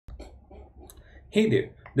Hey there,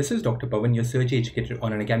 this is Dr. Pawan, your surgery educator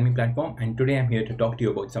on Unacademy platform, and today I'm here to talk to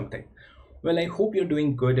you about something. Well, I hope you're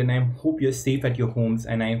doing good, and I hope you're safe at your homes,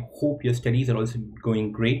 and I hope your studies are also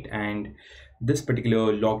going great, and this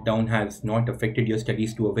particular lockdown has not affected your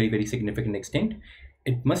studies to a very significant extent.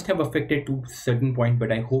 It must have affected to a certain point,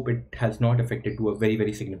 but I hope it has not affected to a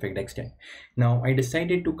very significant extent. Now, I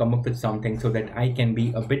decided to come up with something so that I can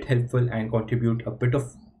be a bit helpful and contribute a bit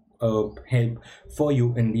of help for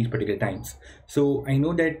you in these particular times. So I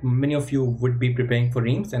know that many of you would be preparing for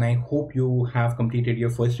AIMS, and I hope you have completed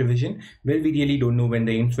your first revision. Well, we really don't know when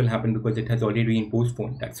the AIMS will happen because it has already been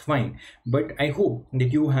postponed. That's fine, but I hope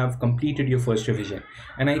that you have completed your first revision,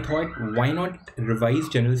 and I thought, why not revise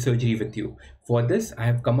general surgery with you? For this, I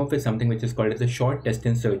have come up with something which is called as a short test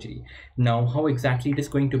in surgery. Now, how exactly it is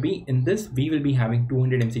going to be? In this, we will be having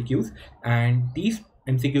 200 MCQs, and these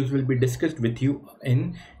MCQs will be discussed with you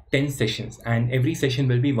in 10 sessions, and every session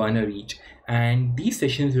will be 1 hour each, and these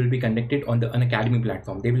sessions will be conducted on the Unacademy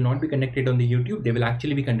platform. They will not be conducted on the YouTube, they will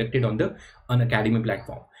actually be conducted on the Unacademy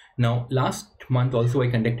platform. Now, last month also I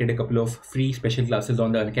conducted a couple of free special classes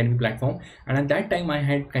on the Unacademy platform, and at that time I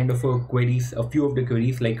had kind of a few of the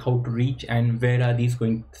queries like how to reach and where are these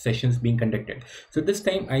sessions being conducted. So this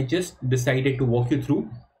time I just decided to walk you through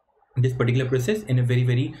this particular process in a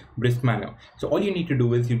very brisk manner. So all you need to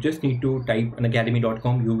do is you just need to type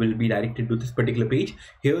unacademy.com. You will be directed to this particular page.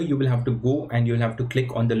 Here you will have to go and you'll have to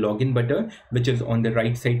click on the login button, which is on the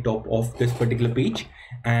right side top of this particular page.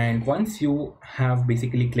 And once you have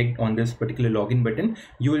basically clicked on this particular login button,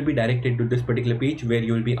 you will be directed to this particular page where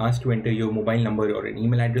you will be asked to enter your mobile number or an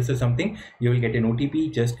email address or something. You will get an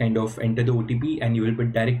OTP. Just kind of enter the OTP and you will be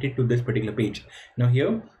directed to this particular page. Now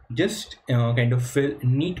here, just kind of fill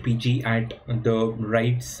Neet PG at the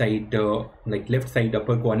right side, like left side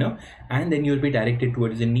upper corner, and then you'll be directed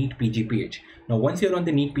towards the Neet PG page. Now, once you're on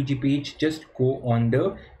the Neet PG page, just go on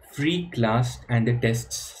the free class and the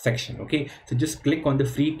tests section. Okay, so just click on the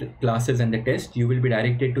free classes and the test. You will be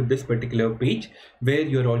directed to this particular page where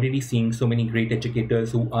you're already seeing so many great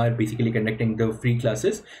educators who are basically conducting the free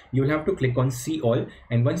classes. You will have to click on see all,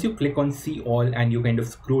 and once you click on see all and you kind of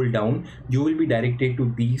scroll down, you will be directed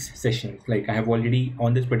to these sessions. Like I have already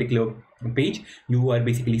on this particular page, you are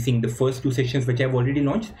basically seeing the first 2 sessions which I've already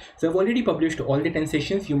launched. So I've already published all the 10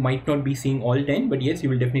 sessions. You might not be seeing all 10, but yes, you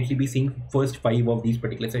will definitely be seeing first 5 of these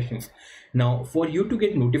particular sessions. Now, for you to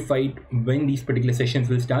get notified when these particular sessions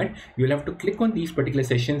will start, you'll have to click on these particular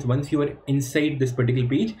sessions. Once you are inside this particular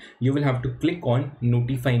page, you will have to click on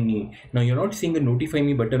notify me. Now, you're not seeing the notify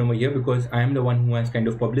me button over here because I am the one who has kind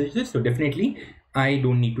of published this. So definitely I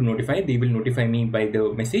don't need to notify, they will notify me by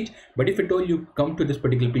the message. But if at all you come to this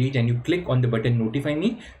particular page and you click on the button notify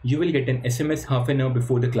me, you will get an SMS half an hour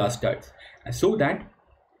before the class starts, so that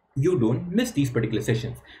you don't miss these particular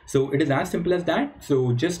sessions. So it is as simple as that.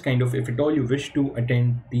 So just kind of, if at all you wish to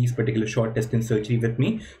attend these particular short test in surgery with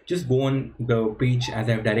me, just go on the page as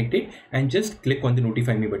I have directed and just click on the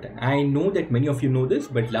notify me button. I know that many of you know this,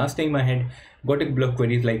 but last time I had got a couple of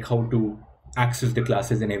queries like how to access the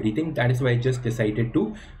classes and everything. That is why I just decided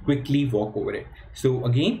to quickly walk over it. So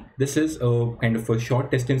again, this is a kind of a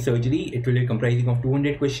short test in surgery. It will be comprising of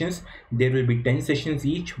 200 questions. There will be 10 sessions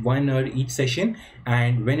each, 1 hour each session,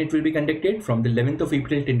 and when it will be conducted from the 11th of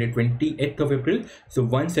April till the 28th of April. So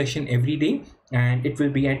 1 session every day, and it will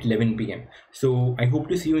be at 11 PM. So I hope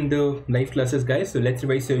to see you in the live classes, guys. So let's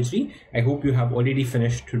revise surgery. I hope you have already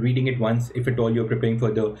finished reading it once, if at all you're preparing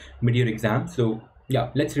for the mid-year exam. So yeah,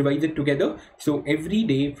 let's revise it together. So every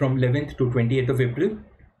day from 11th to 28th of April,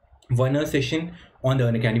 1 hour session on the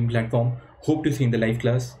Unacademy platform. Hope to see you in the live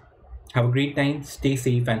class. Have a great time, stay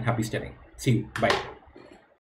safe and happy studying. See you, bye.